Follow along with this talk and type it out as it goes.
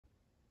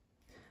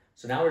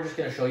So now we're just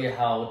going to show you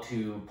how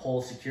to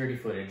pull security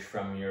footage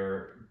from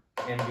your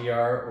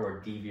NVR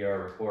or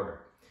DVR recorder.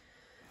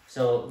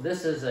 So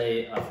this is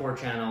a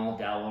 4-channel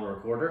Dahua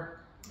recorder.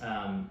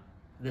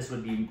 This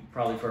would be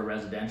probably for a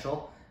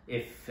residential.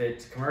 If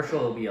it's commercial,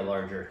 it'll be a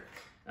larger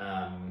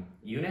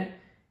unit,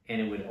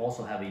 and it would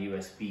also have a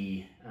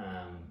USB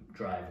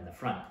drive in the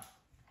front.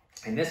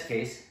 In this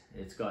case,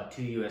 it's got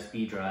 2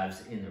 USB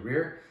drives in the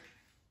rear.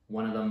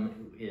 One of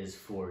them is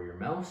for your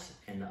mouse,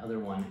 and the other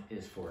one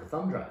is for a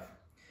thumb drive.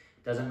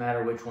 Doesn't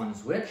matter which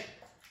one's which.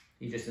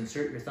 You just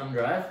insert your thumb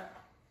drive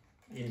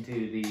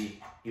into the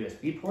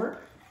USB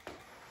port.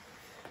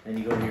 Then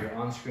you go to your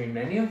on-screen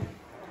menu,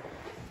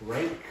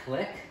 right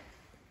click.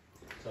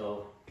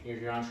 So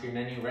here's your on-screen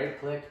menu, right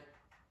click,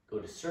 go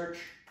to search.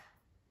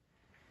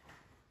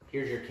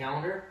 Here's your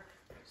calendar.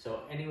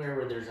 So anywhere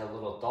where there's a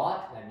little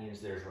dot, that means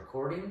there's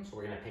recording. So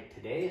we're gonna pick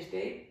today's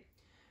date.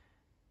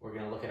 We're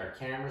gonna look at our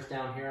cameras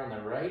down here on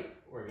the right.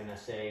 We're gonna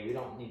say we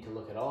don't need to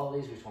look at all of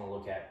these, we just wanna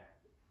look at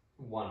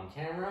one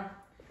camera.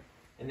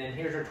 And then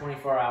here's our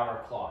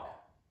 24-hour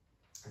clock,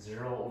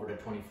 0 over to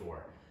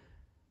 24.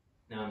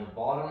 Now on the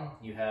bottom,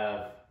 you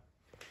have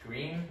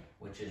green,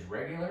 which is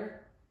regular,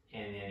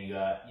 and then you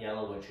got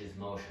yellow, which is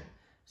motion.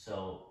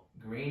 So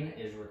green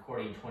is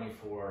recording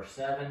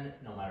 24/7,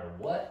 no matter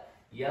what.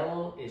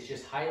 Yellow is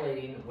just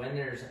highlighting when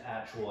there's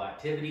actual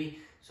activity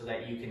so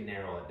that you can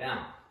narrow it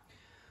down.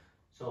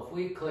 So if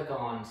we click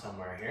on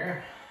somewhere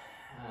here,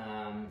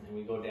 and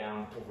we go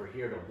down over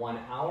here to 1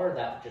 hour,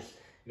 that just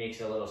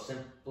makes it a little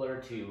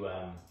simpler to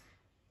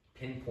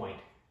pinpoint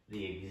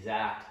the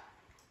exact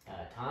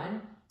time.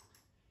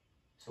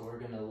 So we're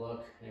gonna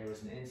look, there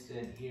was an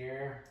incident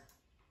here.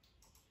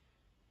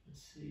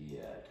 Let's see,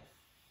 at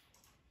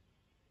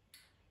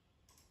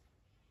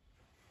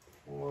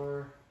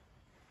 4.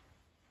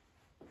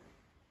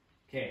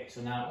 Okay, so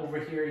now over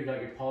here you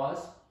got your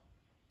pause,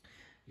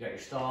 you got your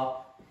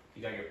stop,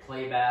 you got your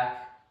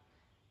playback,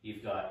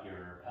 you've got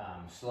your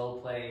slow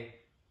play,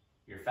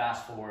 your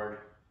fast forward,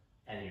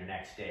 and then your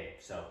next day.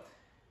 So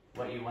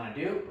what you want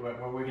to do,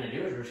 what we're going to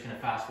do is we're just going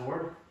to fast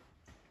forward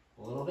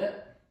a little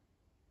bit.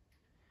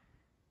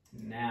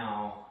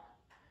 Now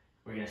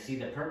we're going to see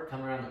the perp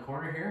come around the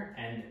corner here,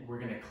 and we're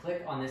going to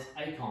click on this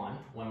icon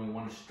when we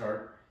want to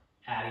start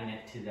adding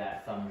it to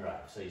that thumb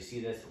drive. So you see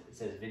this, it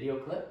says video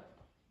clip.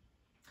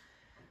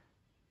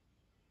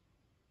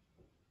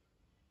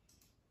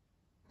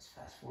 Let's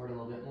fast forward a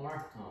little bit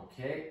more.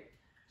 Okay,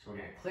 so we're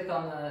going to click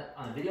on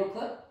the video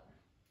clip.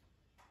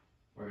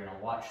 We're going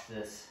to watch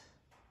this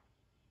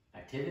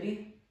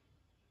activity.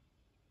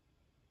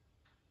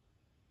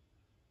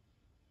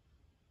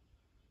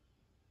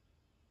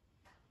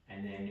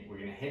 And then we're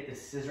going to hit the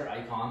scissor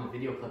icon, the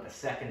video clip, a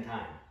second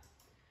time.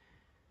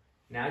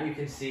 Now you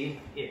can see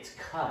it's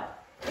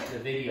cut the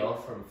video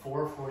from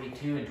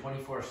 4:42 and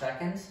 24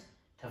 seconds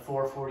to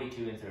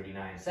 4:42 and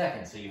 39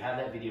 seconds. So you have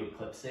that video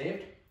clip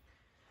saved.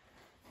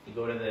 You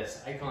go to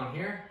this icon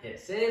here, hit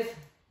save.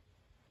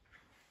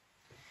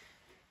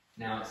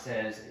 Now it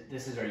says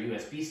this is our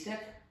USB stick.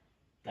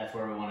 That's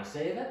where we want to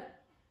save it.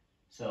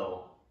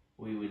 So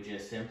we would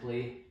just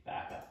simply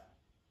back up.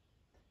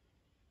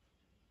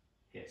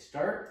 Hit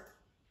start.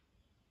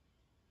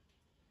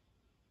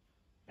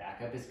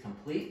 Backup is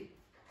complete.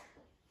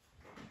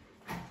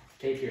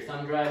 Take your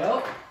thumb drive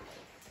out.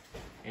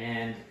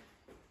 And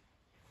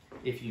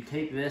if you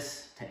take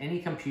this to any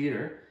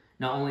computer,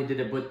 not only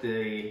did it put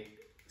the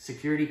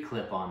security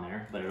clip on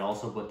there, but it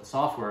also put the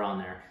software on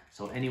there,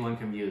 so anyone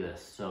can view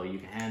this. So you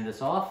can hand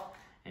this off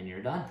and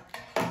you're done.